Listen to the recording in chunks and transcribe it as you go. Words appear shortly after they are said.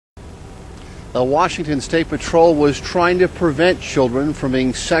The Washington State Patrol was trying to prevent children from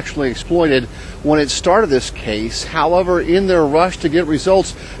being sexually exploited when it started this case. However, in their rush to get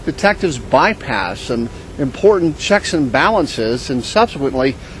results, detectives bypassed some important checks and balances and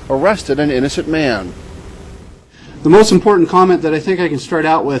subsequently arrested an innocent man. The most important comment that I think I can start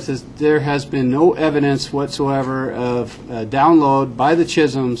out with is there has been no evidence whatsoever of download by the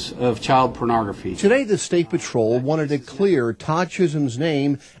Chisms of child pornography. Today, the State Patrol wanted to clear Todd Chism's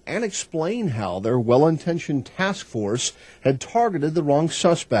name and explain how their well-intentioned task force had targeted the wrong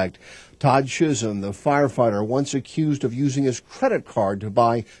suspect. Todd Chism, the firefighter once accused of using his credit card to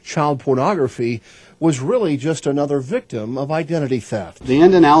buy child pornography, was really just another victim of identity theft. The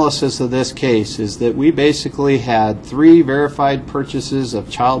end analysis of this case is that we basically had 3 verified purchases of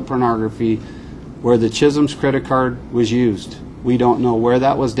child pornography where the Chism's credit card was used. We don't know where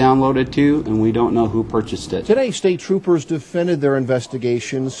that was downloaded to, and we don't know who purchased it. Today, state troopers defended their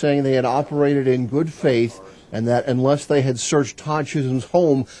investigation, saying they had operated in good faith and that unless they had searched Todd Chism's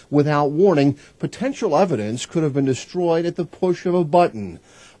home without warning, potential evidence could have been destroyed at the push of a button.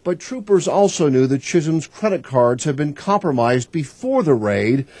 But troopers also knew that Chism's credit cards had been compromised before the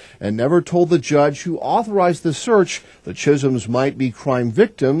raid and never told the judge who authorized the search that Chisms might be crime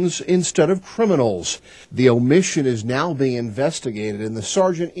victims instead of criminals. The omission is now being investigated, and the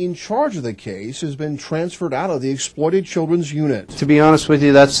sergeant in charge of the case has been transferred out of the exploited children's unit. To be honest with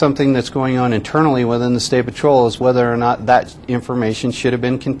you, that's something that's going on internally within the State Patrol, is whether or not that information should have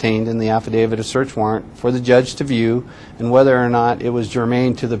been contained in the affidavit of search warrant for the judge to view, and whether or not it was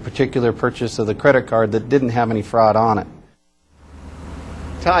germane to the particular purchase of the credit card that didn't have any fraud on it.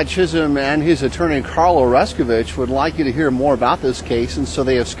 Todd Chism and his attorney Carl Oreskovich would like you to hear more about this case, and so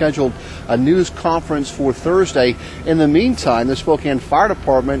they have scheduled a news conference for Thursday. In the meantime, the Spokane Fire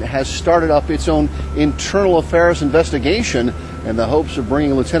Department has started up its own internal affairs investigation in the hopes of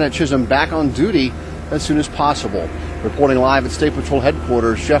bringing Lieutenant Chism back on duty as soon as possible. Reporting live at State Patrol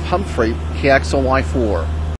headquarters, Jeff Humphrey, KXLY4.